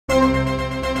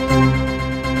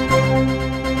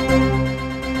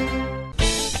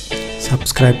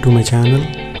Subscribe to my channel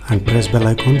and press bell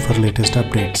icon for latest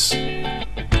updates.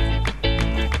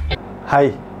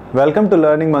 Hi, welcome to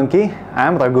Learning Monkey. I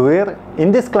am Raghuveer.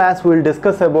 In this class we will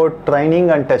discuss about training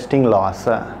and testing loss.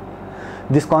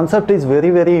 This concept is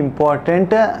very important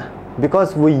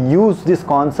because we use this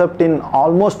concept in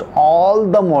almost all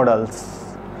the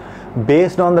models.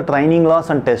 Based on the training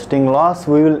loss and testing loss,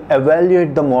 we will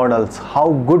evaluate the models,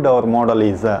 how good our model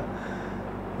is.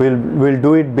 We'll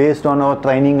do it based on our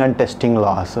training and testing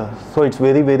loss. So it's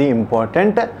very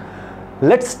important.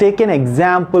 Let's take an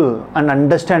example and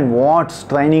understand what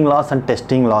training loss and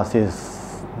testing loss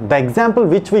is. The example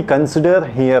which we consider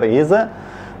here is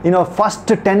in our first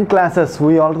 10 classes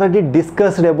we already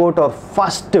discussed about our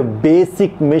first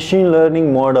basic machine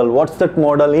learning model. What's that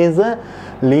model is?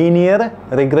 Linear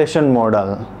regression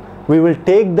model. We will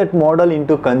take that model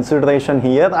into consideration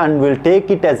here and we'll take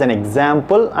it as an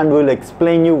example and we'll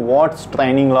explain you what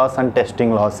training loss and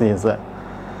testing loss is.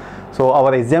 So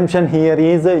our assumption here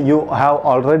is you have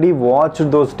already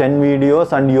watched those 10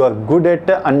 videos and you are good at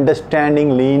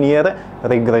understanding linear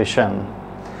regression.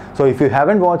 So if you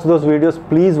haven't watched those videos,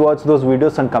 please watch those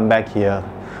videos and come back here.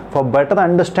 For better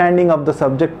understanding of the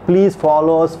subject, please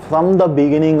follow us from the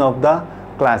beginning of the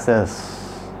classes.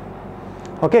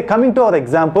 Okay, coming to our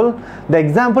example, the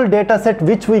example data set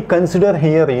which we consider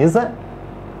here is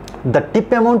the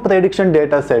tip amount prediction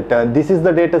data set. This is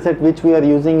the data set which we are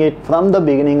using it from the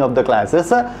beginning of the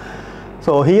classes.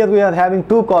 So here we are having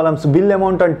two columns, bill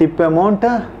amount and tip amount.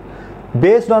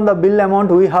 Based on the bill amount,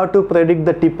 we have to predict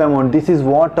the tip amount. This is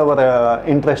what our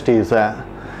interest is.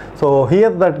 So here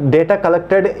the data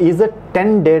collected is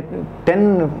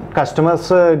 10 customers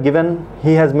given.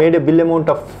 He has made a bill amount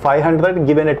of 500,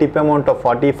 given a tip amount of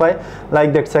 45.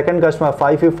 Like that, second customer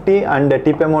 550 and a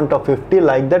tip amount of 50.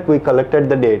 Like that we collected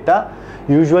the data.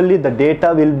 Usually the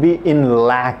data will be in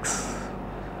lakhs.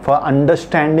 For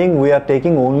understanding, we are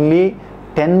taking only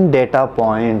 10 data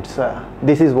points.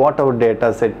 This is what our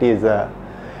data set is.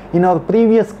 In our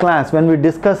previous class, when we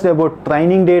discussed about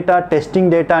training data, testing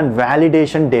data and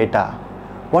validation data,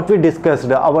 what we discussed,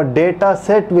 our data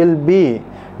set will be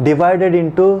divided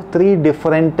into three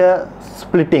different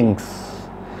splittings: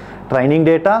 training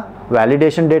data,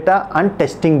 validation data and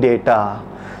testing data.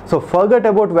 So forget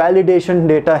about validation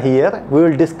data here. We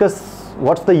will discuss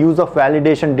what's the use of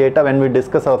validation data when we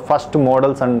discuss our first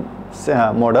models and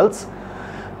models.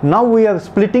 Now we are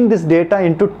splitting this data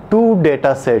into two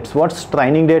data sets. What's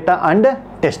training data and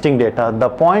testing data. The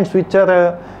points which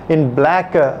are in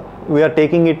black, we are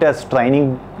taking it as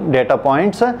training data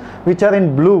points. Which are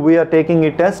in blue, we are taking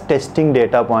it as testing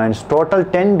data points. Total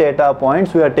 10 data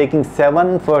points. We are taking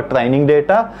 7 for training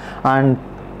data and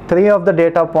 3 of the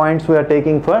data points we are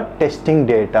taking for testing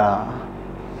data.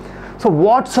 So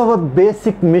what's our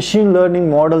basic machine learning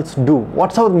models do?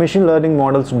 What's our machine learning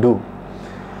models do?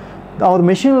 Our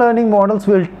machine learning models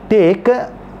will take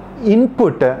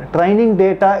input. Training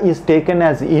data is taken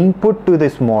as input to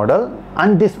this model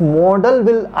and this model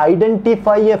will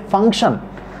identify a function,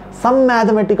 some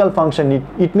mathematical function.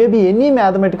 It may be any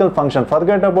mathematical function.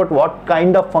 Forget about what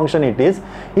kind of function it is.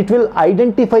 It will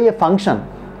identify a function.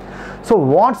 So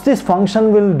what this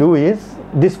function will do is,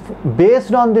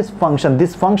 based on this function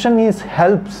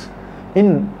helps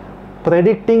in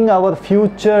predicting our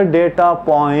future data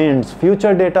points.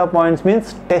 Future data points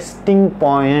means testing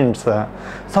points.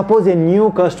 Suppose a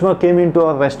new customer came into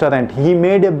our restaurant. He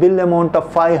made a bill amount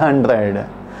of 500.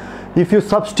 If you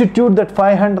substitute that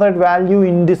 500 value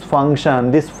in this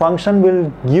function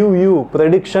will give you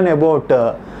prediction about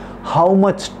how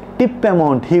much tip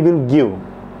amount he will give.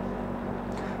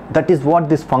 That is what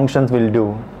these functions will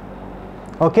do.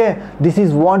 Okay, this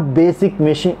is what basic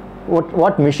machine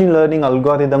learning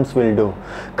algorithms will do.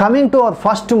 Coming to our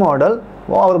first model,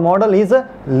 our model is a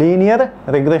linear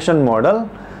regression model.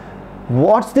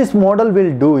 What this model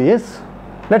will do is,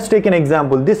 let's take an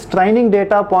example. These training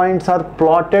data points are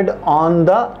plotted on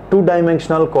the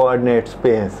two-dimensional coordinate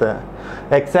space.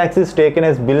 X-axis taken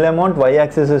as bill amount,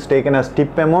 y-axis is taken as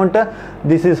tip amount.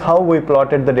 This is how we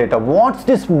plotted the data. What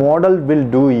this model will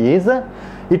do is,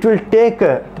 it will take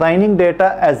training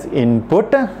data as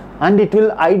input and it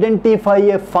will identify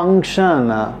a function.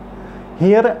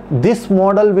 Here this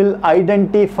model will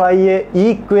identify a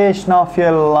equation of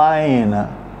a line.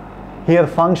 Here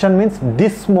function means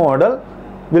this model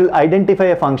will identify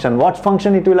a function. What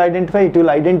function it will identify? It will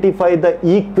identify the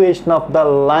equation of the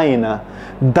line.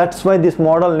 That's why this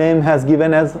model name has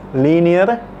given as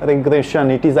linear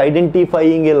regression. It is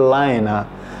identifying a line.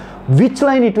 Which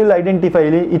line it will identify?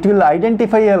 It will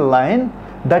identify a line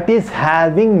that is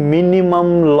having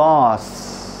minimum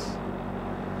loss.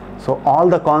 So all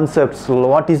the concepts,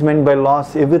 what is meant by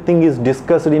loss, everything is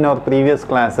discussed in our previous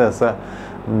classes.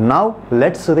 Now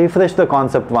let's refresh the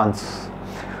concept once.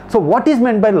 So what is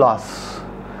meant by loss?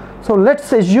 So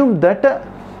let's assume that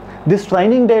this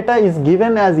training data is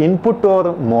given as input to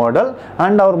our model,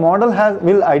 and our model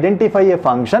will identify a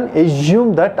function.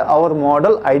 Assume that our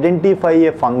model identify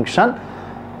a function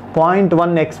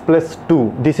 0.1x plus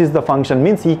 2. This is the function,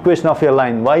 means equation of a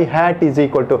line. Y hat is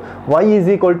equal to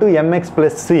mx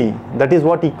plus c. That is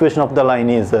what equation of the line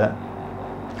is.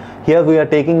 Here we are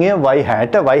taking a y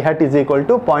hat. Y hat is equal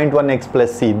to 0.1x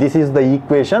plus c. This is the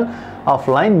equation of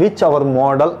line which our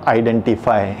model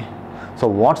identify. So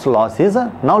what's loss is?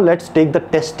 Now let's take the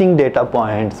testing data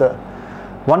points.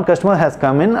 One customer has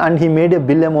come in and he made a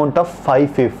bill amount of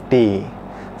 550.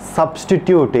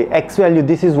 Substitute x value.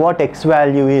 This is what x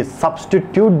value is.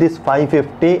 Substitute this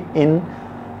 550 in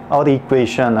our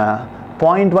equation.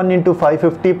 0.1 into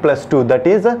 550 plus 2, that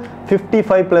is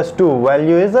 55 plus 2,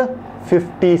 value is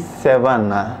 57.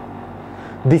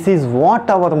 This is what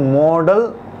our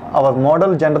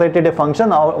model generated a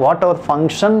function, what our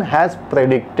function has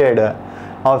predicted.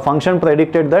 Our function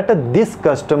predicted that this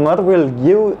customer will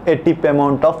give a tip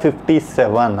amount of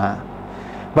 57.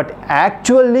 But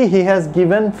actually he has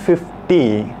given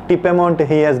 50. Tip amount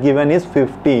he has given is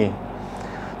 50.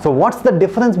 So what's the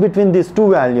difference between these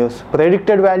two values?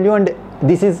 Predicted value and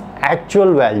this is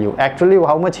actual value. Actually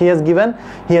how much he has given?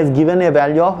 He has given a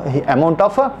value of amount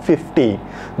of 50.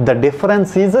 The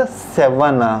difference is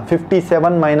 7.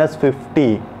 57 minus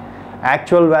 50.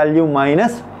 Actual value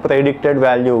minus predicted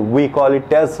value. We call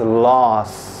it as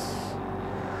loss.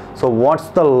 So what's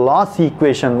the loss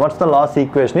equation? What's the loss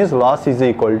equation is? Loss is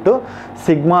equal to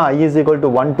sigma I is equal to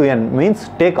 1 to n, means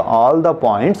take all the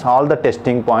points, all the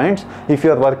testing points. If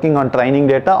you are working on training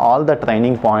data, all the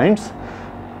training points,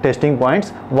 testing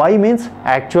points. Y means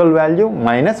actual value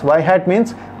minus y hat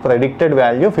means predicted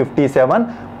value 57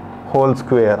 whole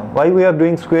square. Why we are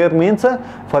doing square means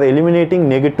for eliminating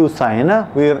negative sign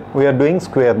we are doing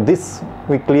square. This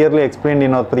we clearly explained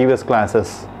in our previous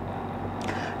classes.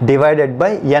 Divided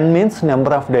by n means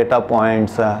number of data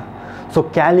points. So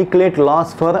calculate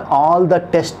loss for all the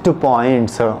test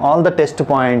points.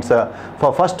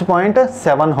 For first point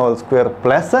 7 whole square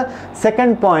plus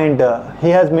second point he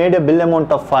has made a bill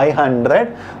amount of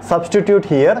 500. Substitute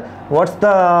here. What's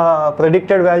the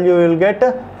predicted value you will get?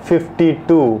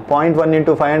 52. 0.1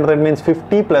 into 500 means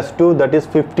 50 plus 2, that is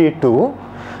 52.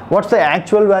 What's the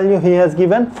actual value he has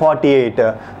given? 48.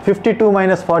 52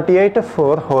 minus 48,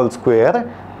 4 whole square.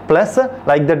 Plus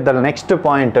like that the next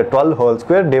point 12 whole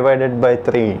square divided by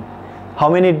 3. How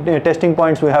many testing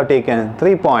points we have taken?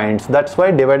 3 points. That's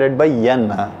why divided by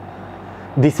n.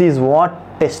 This is what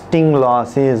testing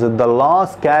loss is. The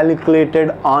loss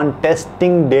calculated on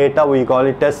testing data, we call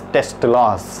it as test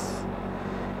loss.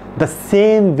 The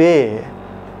same way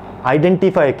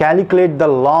calculate the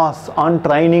loss on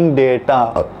training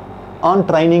data.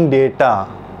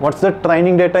 What's the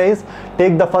training data is?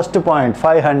 Take the first point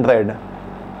 500.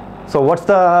 So what's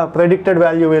the predicted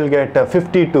value we'll get?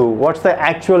 52. What's the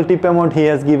actual tip amount he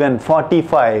has given?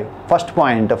 45. First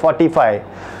point 45.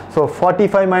 So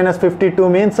 45 minus 52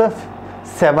 means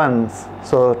 7.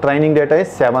 So training data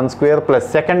is 7 square plus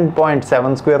second point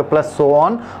 7 square plus so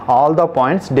on. All the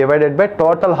points divided by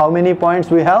total how many points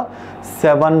we have?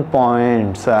 7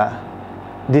 points.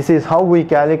 This is how we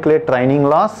calculate training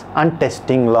loss and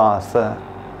testing loss.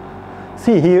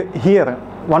 See here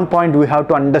one point we have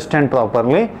to understand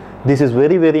properly. This is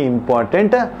very, very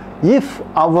important. If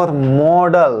our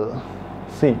model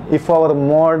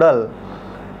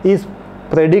is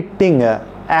predicting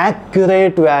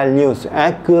accurate values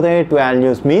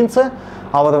means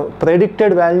our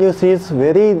predicted values is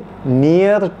very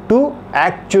near to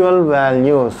actual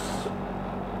values.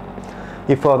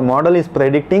 If our model is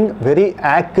predicting very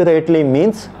accurately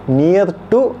means near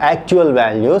to actual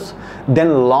values,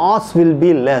 then loss will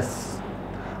be less.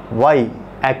 Why?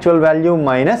 Actual value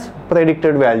minus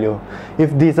predicted value.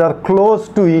 If these are close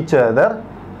to each other,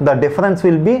 the difference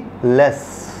will be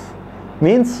less,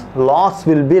 means loss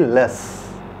will be less.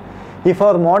 If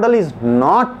our model is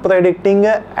not predicting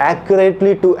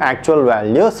accurately to actual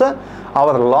values,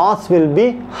 our loss will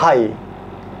be high.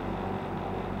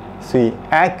 See,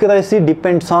 accuracy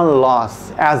depends on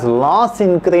loss. As loss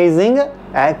increasing,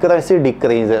 accuracy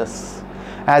decreases.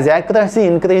 As accuracy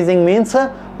increasing means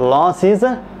loss is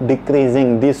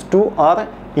decreasing. These two are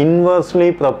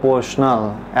inversely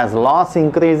proportional. As loss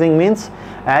increasing means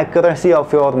accuracy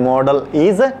of your model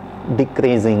is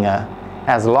decreasing.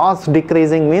 As loss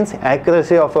decreasing means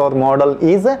accuracy of your model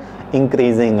is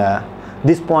increasing.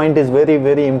 This point is very,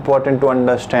 very important to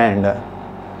understand.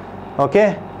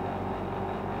 Okay,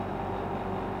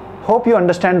 hope you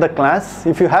understand the class.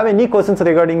 If you have any questions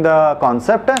regarding the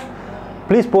concept,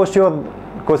 please post your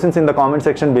questions in the comment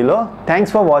section below.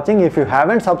 Thanks for watching. If you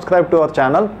haven't subscribed to our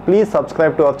channel, please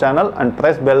subscribe to our channel and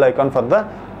press bell icon for the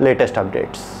latest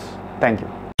updates. Thank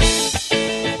you.